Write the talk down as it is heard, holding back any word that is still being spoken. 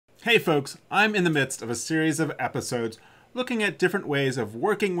Hey folks, I'm in the midst of a series of episodes looking at different ways of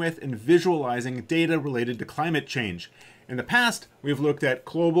working with and visualizing data related to climate change. In the past, we've looked at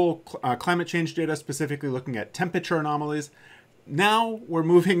global climate change data, specifically looking at temperature anomalies. Now we're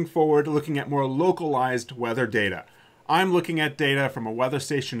moving forward looking at more localized weather data. I'm looking at data from a weather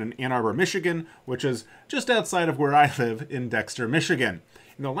station in Ann Arbor, Michigan, which is just outside of where I live in Dexter, Michigan.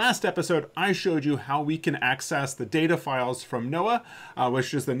 In the last episode, I showed you how we can access the data files from NOAA,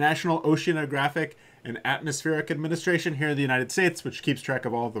 which is the National Oceanographic and Atmospheric Administration here in the United States, which keeps track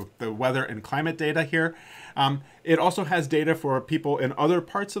of all the weather and climate data here. It also has data for people in other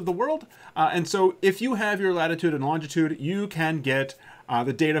parts of the world. And so if you have your latitude and longitude, you can get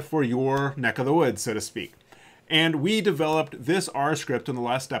the data for your neck of the woods, so to speak. And we developed this R script in the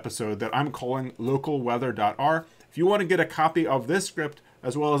last episode that I'm calling localweather.r. If you want to get a copy of this script,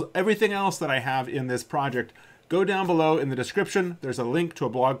 as well as everything else that I have in this project, go down below in the description. There's a link to a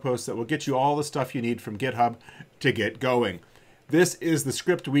blog post that will get you all the stuff you need from GitHub to get going. This is the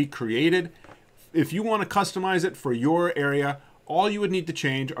script we created. If you want to customize it for your area, all you would need to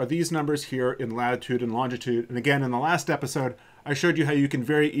change are these numbers here in latitude and longitude. And again, in the last episode, I showed you how you can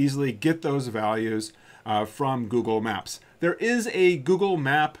very easily get those values from Google Maps. There is a Google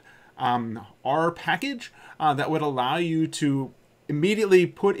Map R package that would allow you to immediately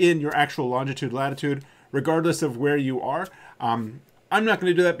put in your actual longitude, latitude, regardless of where you are. I'm not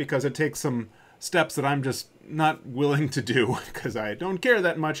going to do that because it takes some steps that I'm just not willing to do because I don't care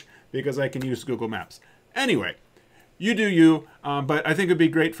that much because I can use Google Maps. Anyway, you do you, but I think it'd be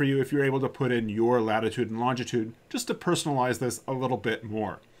great for you if you're able to put in your latitude and longitude just to personalize this a little bit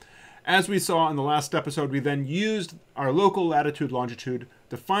more. As we saw in the last episode, we then used our local latitude, longitude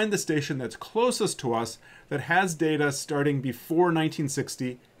to find the station that's closest to us that has data starting before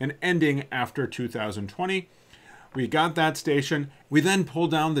 1960 and ending after 2020. We got that station. We then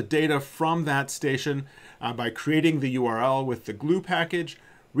pulled down the data from that station by creating the URL with the glue package,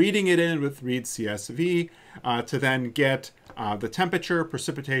 reading it in with read CSV to then get the temperature,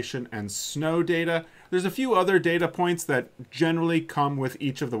 precipitation, and snow data. There's a few other data points that generally come with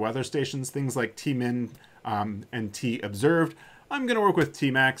each of the weather stations, things like Tmin and T observed. I'm going to work with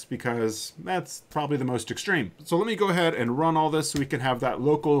Tmax because that's probably the most extreme. So let me go ahead and run all this so we can have that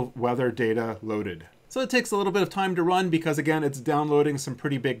local weather data loaded. So it takes a little bit of time to run because, again, it's downloading some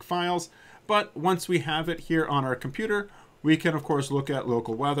pretty big files. But once we have it here on our computer, we can, of course, look at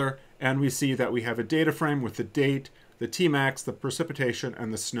local weather, and we see that we have a data frame with the date, the Tmax, the precipitation,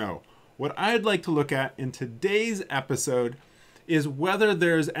 and the snow. What I'd like to look at in today's episode is whether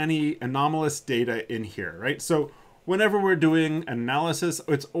there's any anomalous data in here, right? So whenever we're doing analysis,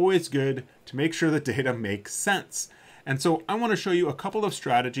 it's always good to make sure the data makes sense. And so I want to show you a couple of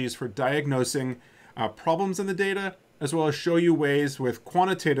strategies for diagnosing problems in the data, as well as show you ways with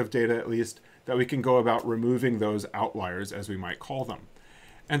quantitative data, at least, that we can go about removing those outliers, as we might call them.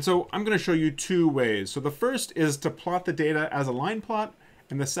 And so I'm going to show you two ways. So the first is to plot the data as a line plot,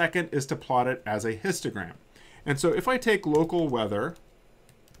 and the second is to plot it as a histogram. And so if I take local weather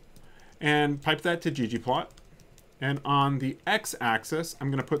and pipe that to ggplot, and on the x-axis,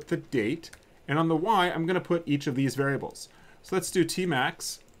 I'm going to put the date, and on the y, I'm going to put each of these variables. So let's do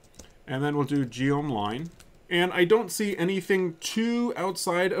Tmax, and then we'll do geom_line. And I don't see anything too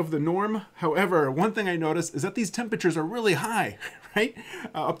outside of the norm. However, one thing I noticed is that these temperatures are really high, right?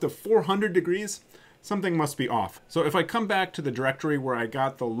 Up to 400 degrees. Something must be off. So if I come back to the directory where I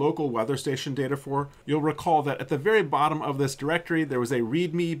got the local weather station data for, you'll recall that at the very bottom of this directory, there was a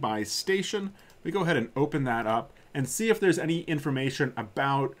README by station. We go ahead and open that up and see if there's any information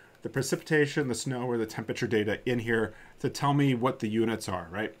about the precipitation, the snow, or the temperature data in here to tell me what the units are,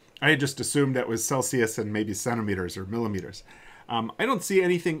 right? I had just assumed that was Celsius and maybe centimeters or millimeters. I don't see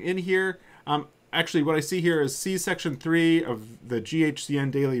anything in here. Actually, what I see here is see section 3 of the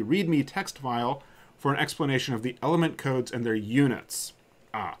GHCN daily README text file for an explanation of the element codes and their units.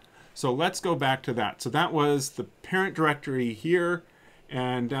 So let's go back to that. So that was the parent directory here,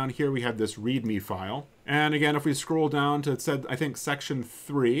 and down here we have this README file. And again, if we scroll down to, it said, I think section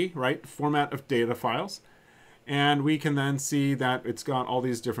 3, right, format of data files. And we can then see that it's got all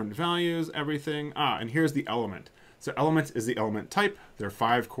these different values, everything. And here's the element. So element is the element type. There are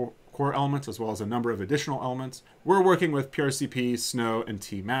 5 core elements as well as a number of additional elements. We're working with PRCP, snow, and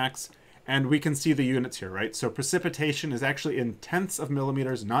Tmax. And we can see the units here, right? So precipitation is actually in tenths of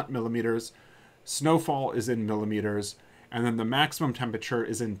millimeters, not millimeters. Snowfall is in millimeters. And then the maximum temperature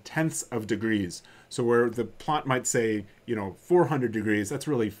is in tenths of degrees. So where the plot might say, 400 degrees, that's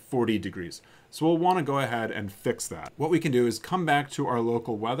really 40 degrees. So we'll want to go ahead and fix that. What we can do is come back to our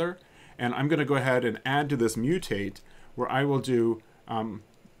local weather, and I'm going to go ahead and add to this mutate where I will do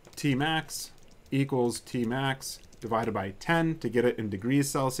Tmax equals Tmax divided by 10 to get it in degrees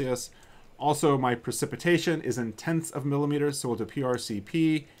Celsius. Also, my precipitation is in tenths of millimeters, so we'll do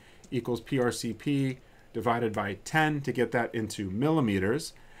PRCP equals PRCP divided by 10 to get that into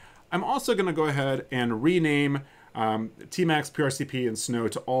millimeters. I'm also going to go ahead and rename Tmax, PRCP, and snow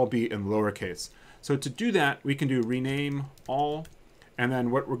to all be in lowercase. So to do that, we can do rename all, and then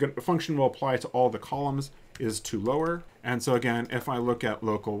the function will apply to all the columns is to lower. And so again, if I look at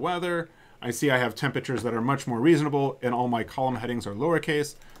local weather, I see I have temperatures that are much more reasonable, and all my column headings are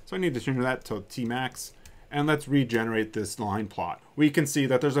lowercase. So I need to change that to Tmax, and let's regenerate this line plot. We can see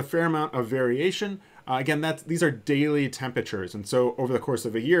that there's a fair amount of variation. Again, these are daily temperatures, and so over the course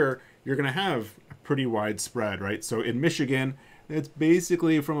of a year, you're going to have a pretty wide spread, right? So in Michigan, it's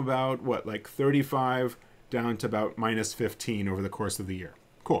basically from about, what, like 35 down to about minus 15 over the course of the year.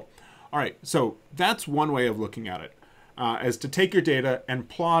 Cool. All right, so that's one way of looking at it, is to take your data and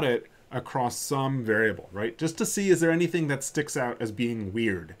plot it across some variable, right? Just to see, is there anything that sticks out as being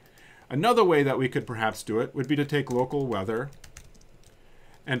weird? Another way that we could perhaps do it would be to take local weather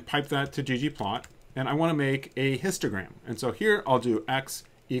and pipe that to ggplot, and I want to make a histogram. And so here I'll do x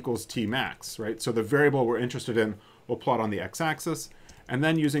equals Tmax, right? So the variable we're interested in will plot on the x-axis, and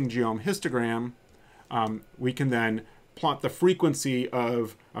then using geom histogram, we can then plot the frequency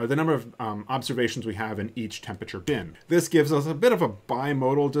of the number of observations we have in each temperature bin. This gives us a bit of a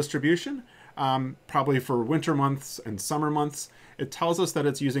bimodal distribution, probably for winter months and summer months. It tells us that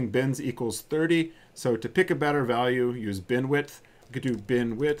it's using bins equals 30. So to pick a better value, use bin width. We could do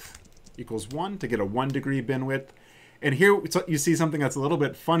bin width equals 1 to get a 1 degree bin width. And here you see something that's a little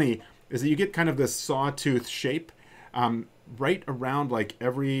bit funny, is that you get kind of this sawtooth shape right around like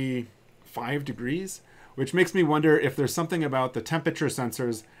every 5 degrees, which makes me wonder if there's something about the temperature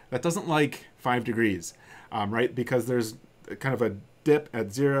sensors that doesn't like 5 degrees, right? Because there's kind of a dip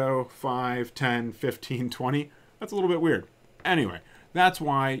at 0, 5, 10, 15, 20. That's a little bit weird. Anyway, that's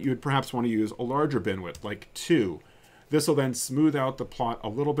why you would perhaps want to use a larger bin width, like 2. This will then smooth out the plot a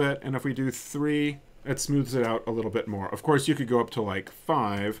little bit, and if we do 3, it smooths it out a little bit more. Of course, you could go up to like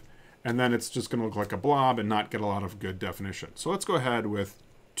 5, and then it's just going to look like a blob and not get a lot of good definition. So let's go ahead with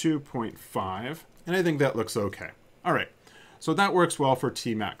 2.5, and I think that looks okay. All right, so that works well for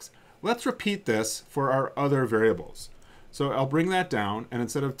Tmax. Let's repeat this for our other variables. So I'll bring that down, and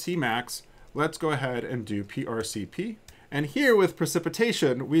instead of Tmax, let's go ahead and do PRCP. And here with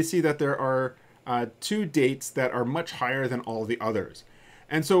precipitation, we see that there are 2 dates that are much higher than all the others.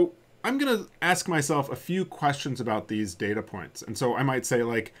 And so I'm going to ask myself a few questions about these data points. And so I might say,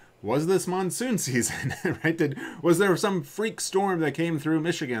 like, was this monsoon season, right? Was there some freak storm that came through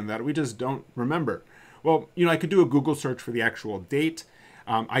Michigan that we just don't remember? Well, you know, I could do a Google search for the actual date.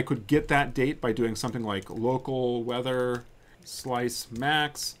 I could get that date by doing something like local weather slice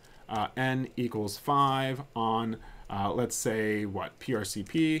max n equals 5 on, let's say, what,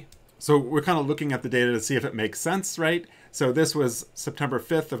 PRCP. So we're kind of looking at the data to see if it makes sense, right? So this was September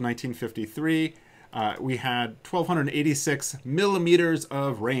 5th of 1953. We had 1,286 millimeters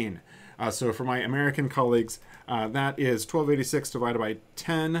of rain. So for my American colleagues, that is 1,286 divided by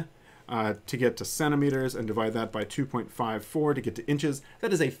 10 to get to centimeters, and divide that by 2.54 to get to inches.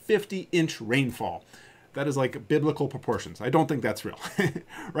 That is a 50-inch rainfall. That is like biblical proportions. I don't think that's real,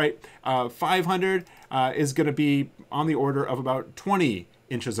 right? 500 is going to be on the order of about 20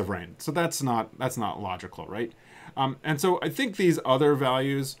 inches of rain. So that's not logical, right? And so I think these other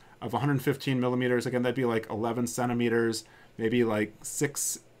values of 115 millimeters, again, that'd be like 11 centimeters, maybe like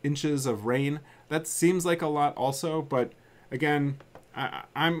 6 inches of rain. That seems like a lot also, but again,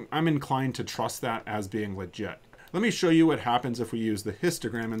 I'm inclined to trust that as being legit. Let me show you what happens if we use the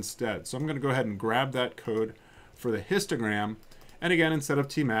histogram instead. So I'm going to go ahead and grab that code for the histogram. And again, instead of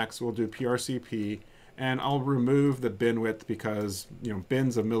Tmax, we'll do PRCP. And I'll remove the bin width because, you know,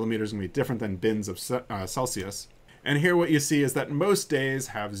 bins of millimeters are going to be different than bins of Celsius. And here what you see is that most days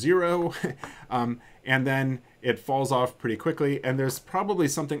have 0, and then it falls off pretty quickly. And there's probably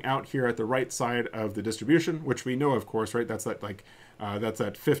something out here at the right side of the distribution, which we know, of course, right? That's that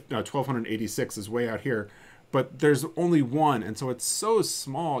 1,286 is way out here. But there's only 1, and so it's so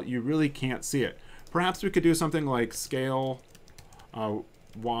small you really can't see it. Perhaps we could do something like scale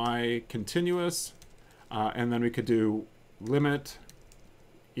y continuous, and then we could do limit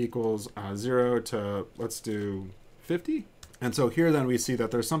equals 0 to, let's do 50. And so here then we see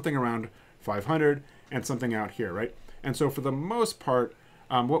that there's something around 500 and something out here, right? And so for the most part,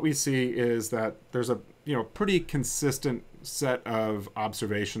 what we see is that there's a pretty consistent set of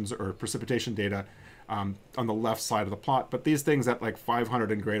observations or precipitation data on the left side of the plot, but these things at like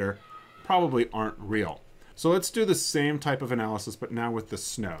 500 and greater probably aren't real. So let's do the same type of analysis, but now with the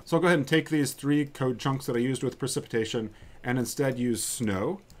snow. So I'll go ahead and take these 3 code chunks that I used with precipitation and instead use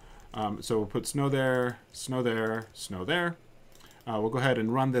snow. So we'll put snow there, snow there, snow there. We'll go ahead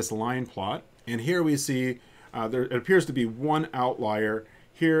and run this line plot. And here we see it appears to be one outlier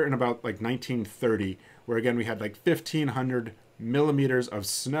here in about like 1930, where again we had like 1,500 millimeters of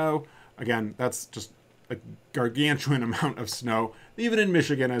snow. Again, that's just a gargantuan amount of snow. Even in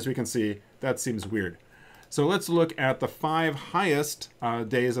Michigan, as we can see, that seems weird. So let's look at the 5 highest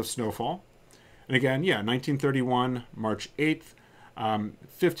days of snowfall. And again, yeah, 1931, March 8th,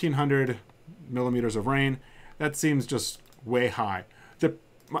 1,500 millimeters of rain. That seems just way high.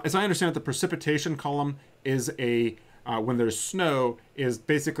 As I understand it, the precipitation column is when there's snow, is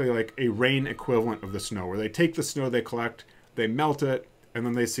basically like a rain equivalent of the snow, where they take the snow they collect, they melt it, and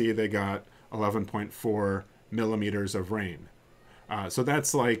then they see they got 11.4 millimeters of rain. So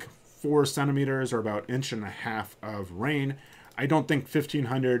that's like 4 centimeters or about 1.5 inches of rain. I don't think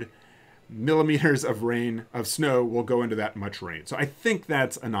 1,500 millimeters of rain, of snow, will go into that much rain. So I think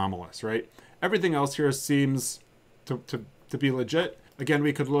that's anomalous, right? Everything else here seems to be legit. Again,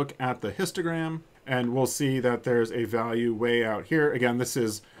 we could look at the histogram and we'll see that there's a value way out here. Again, this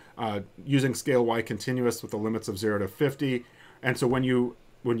is using scale y continuous with the limits of 0 to 50. And so when you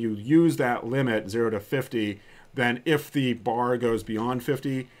use that limit 0 to 50, then if the bar goes beyond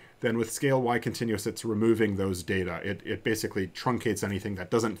 50, then with scale y continuous, it's removing those data. It basically truncates anything that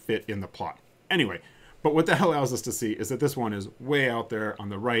doesn't fit in the plot. Anyway, but what that allows us to see is that this one is way out there on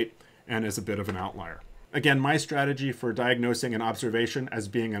the right and is a bit of an outlier. Again, my strategy for diagnosing an observation as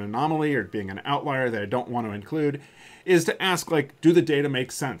being an anomaly or being an outlier that I don't want to include is to ask, like, do the data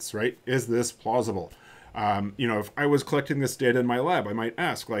make sense, right? Is this plausible? If I was collecting this data in my lab, I might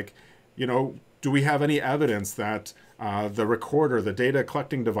ask, like, do we have any evidence that the recorder, the data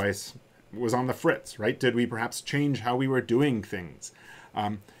collecting device, was on the fritz, right? Did we perhaps change how we were doing things?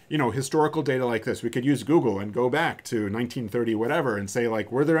 Historical data like this, we could use Google and go back to 1930 whatever and say,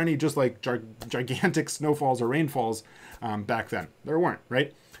 like, were there any just like gigantic snowfalls or rainfalls back then? There weren't,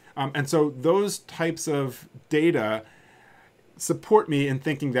 right? And so those types of data support me in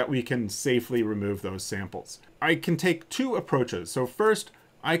thinking that we can safely remove those samples. I can take 2 approaches. So first,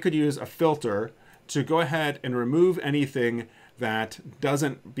 I could use a filter to go ahead and remove anything that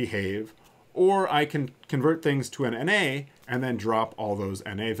doesn't behave, or I can convert things to an NA and then drop all those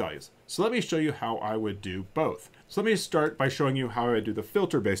NA values. So let me show you how I would do both. So let me start by showing you how I would do the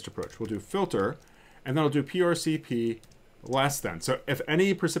filter-based approach. We'll do filter, and then I'll do PRCP less than. So if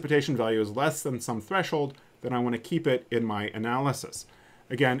any precipitation value is less than some threshold, then I want to keep it in my analysis.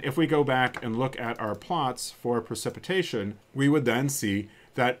 Again, if we go back and look at our plots for precipitation, we would then see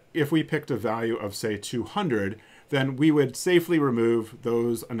that if we picked a value of, say, 200, then we would safely remove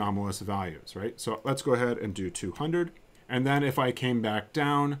those anomalous values, right? So let's go ahead and do 200. And then if I came back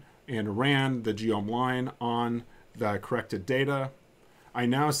down and ran the geom line on the corrected data, I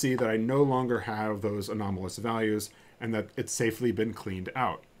now see that I no longer have those anomalous values and that it's safely been cleaned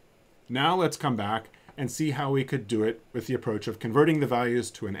out. Now let's come back and see how we could do it with the approach of converting the values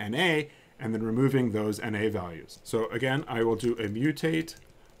to an NA and then removing those NA values. So again, I will do a mutate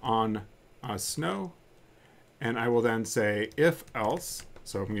on snow, and I will then say if else.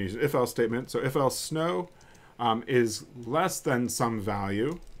 So I'm going to use an if else statement. So if else snow is less than some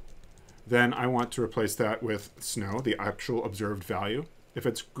value, then I want to replace that with snow, the actual observed value. If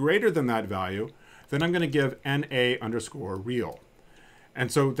it's greater than that value, then I'm going to give NA_real. And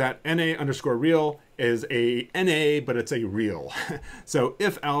so that NA_real is a NA, but it's a real. So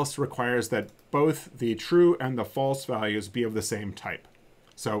if else requires that both the true and the false values be of the same type.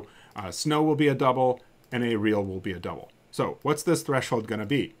 So snow will be a double, NA real will be a double. So what's this threshold going to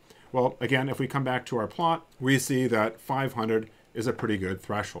be? Well, again, if we come back to our plot, we see that 500 is a pretty good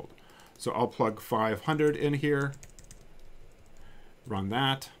threshold. So I'll plug 500 in here, run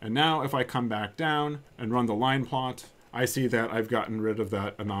that. And now if I come back down and run the line plot, I see that I've gotten rid of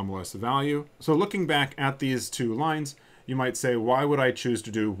that anomalous value. So looking back at these 2 lines, you might say, why would I choose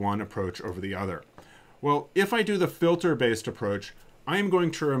to do one approach over the other? Well, if I do the filter-based approach, I am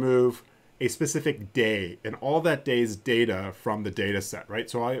going to remove a specific day and all that day's data from the data set, right?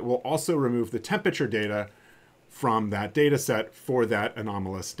 So I will also remove the temperature data from that data set for that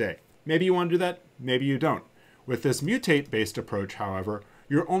anomalous day. Maybe you want to do that, maybe you don't. With this mutate-based approach, however,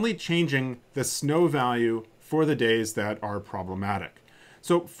 you're only changing the snow value for the days that are problematic.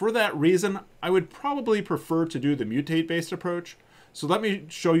 So for that reason, I would probably prefer to do the mutate-based approach. So let me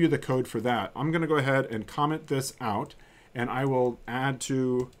show you the code for that. I'm going to go ahead and comment this out, and I will add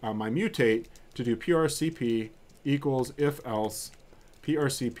to my mutate to do PRCP equals if else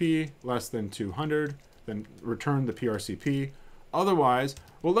PRCP less than 200 then return the PRCP. Otherwise,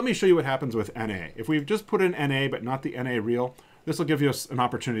 well, let me show you what happens with NA. If we've just put in NA but not the NA real, this will give you an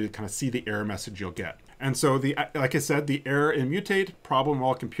opportunity to kind of see the error message you'll get. And so, like I said, the error in mutate, problem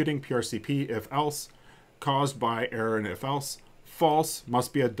while computing PRCP if else, caused by error in if else, false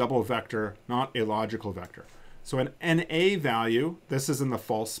must be a double vector, not a logical vector. So an NA value, this is in the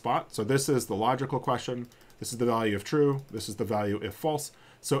false spot. So this is the logical question. This is the value if true. This is the value if false.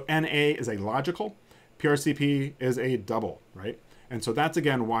 So NA is a logical. PRCP is a double, right? And so that's,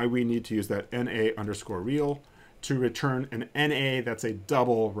 again, why we need to use that NA underscore real to return an NA that's a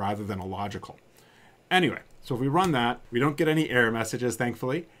double rather than a logical. Anyway, so if we run that, we don't get any error messages,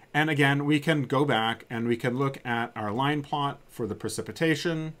 thankfully. And again, we can go back and we can look at our line plot for the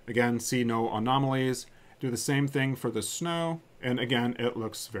precipitation. Again, see no anomalies. Do the same thing for the snow. And again, it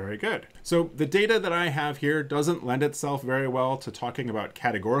looks very good. So the data that I have here doesn't lend itself very well to talking about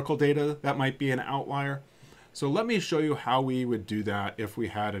categorical data. That might be an outlier. So let me show you how we would do that if we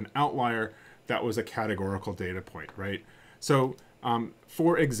had an outlier that was a categorical data point, right? So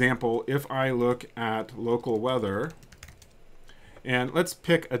for example, if I look at local weather, and let's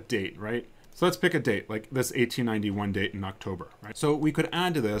pick a date, right? So let's pick a date, like this 1891 date in October, right? So we could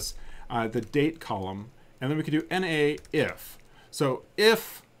add to this the date column, and then we could do NA if. So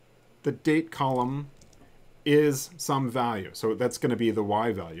if the date column is some value, so that's going to be the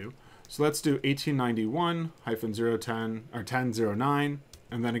Y value. So let's do 1891-010 or 1009,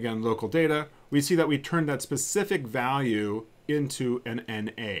 and then again local data. We see that we turned that specific value into an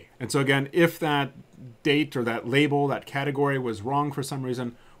NA. And so again, if that date or that label, that category was wrong for some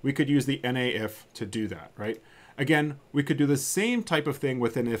reason, we could use the NA-if to do that, right? Again, we could do the same type of thing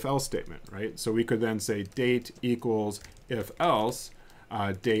with an if-else statement, right? So we could then say date equals if-else,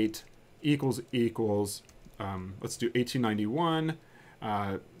 date equals, let's do 1891,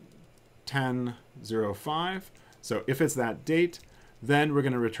 1005. So if it's that date, then we're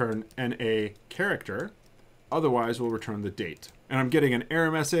going to return NA character. Otherwise, we'll return the date. And I'm getting an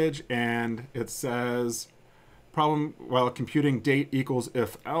error message, and it says, problem while computing date equals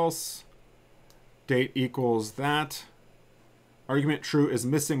if else, date equals that, argument true is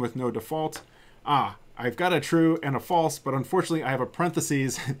missing with no default. I've got a true and a false, but unfortunately I have a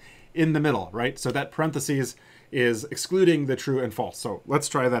parentheses in the middle, right? So that parentheses is excluding the true and false. So let's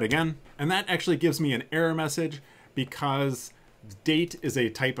try that again. And that actually gives me an error message because date is a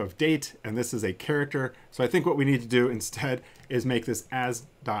type of date and this is a character. So I think what we need to do instead is make this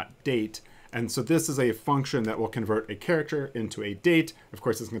as.date. And so this is a function that will convert a character into a date. Of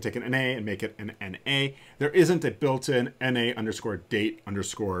course, it's going to take an NA and make it an NA. There isn't a built-in NA underscore date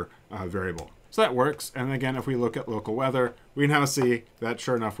underscore variable. So that works. And again, if we look at local weather, we now see that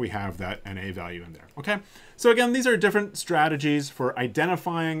sure enough, we have that NA value in there. Okay. So again, these are different strategies for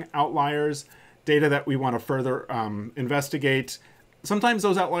identifying outliers, data that we want to further investigate. Sometimes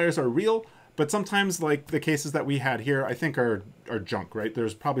those outliers are real, but sometimes, like the cases that we had here, I think are junk, right?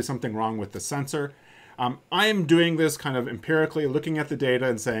 There's probably something wrong with the sensor. I am doing this kind of empirically, looking at the data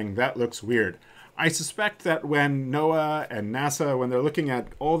and saying, that looks weird. I suspect that when NOAA and NASA, when they're looking at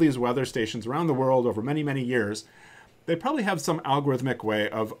all these weather stations around the world over many, many years, they probably have some algorithmic way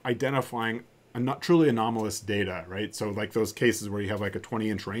of identifying truly anomalous data, right? So like those cases where you have like a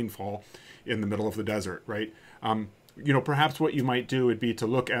 20-inch rainfall in the middle of the desert, right? You know, perhaps what you might do would be to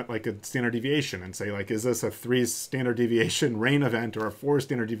look at like a standard deviation and say, like, is this a 3 standard deviation rain event or a 4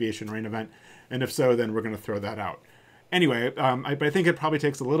 standard deviation rain event? And if so, then we're going to throw that out. Anyway, I think it probably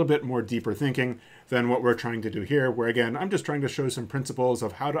takes a little bit more deeper thinking than what we're trying to do here, where again, I'm just trying to show some principles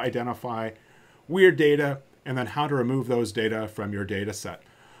of how to identify weird data and then how to remove those data from your data set.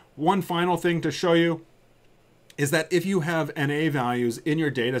 One final thing to show you is that if you have NA values in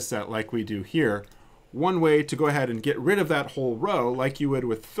your data set like we do here, one way to go ahead and get rid of that whole row, like you would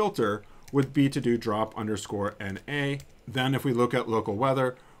with filter, would be to do drop underscore NA. Then if we look at local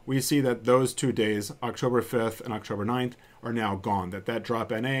weather, we see that those 2 days, October 5th and October 9th, are now gone. That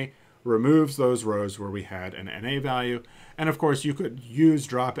drop NA removes those rows where we had an NA value. And of course, you could use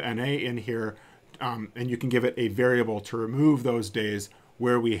drop NA in here, and you can give it a variable to remove those days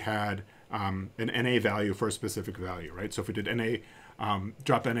where we had an NA value for a specific value, right? So if we did NA,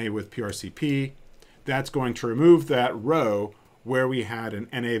 drop NA with PRCP, that's going to remove that row where we had an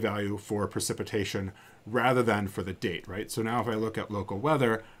NA value for precipitation rather than for the date, right? So now if I look at local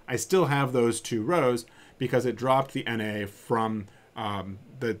weather, I still have those 2 rows because it dropped the NA from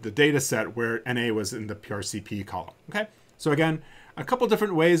the data set where NA was in the PRCP column, okay? So again, a couple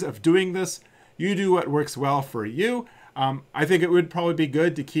different ways of doing this. You do what works well for you. I think it would probably be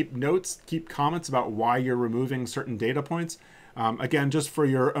good to keep notes, keep comments about why you're removing certain data points. Again, just for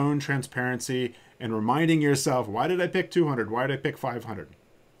your own transparency and reminding yourself, why did I pick 200? Why did I pick 500?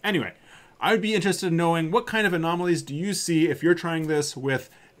 Anyway, I would be interested in knowing what kind of anomalies do you see if you're trying this with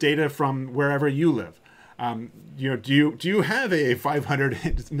data from wherever you live. Do you have a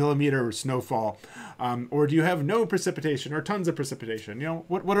 500 millimeter snowfall, or do you have no precipitation or tons of precipitation?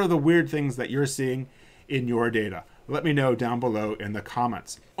 What are the weird things that you're seeing in your data? Let me know down below in the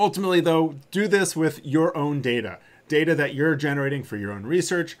comments. Ultimately, though, do this with your own data that you're generating for your own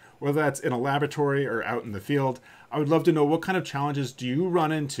research, whether that's in a laboratory or out in the field. I would love to know what kind of challenges do you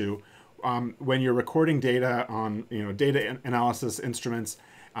run into when you're recording data on data analysis instruments.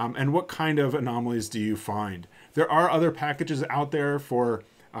 And what kind of anomalies do you find? There are other packages out there for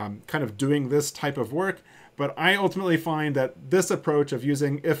kind of doing this type of work, but I ultimately find that this approach of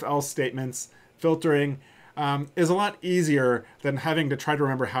using if-else statements, filtering, is a lot easier than having to try to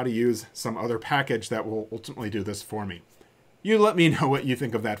remember how to use some other package that will ultimately do this for me. You let me know what you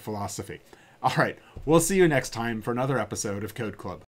think of that philosophy. All right, we'll see you next time for another episode of Code Club.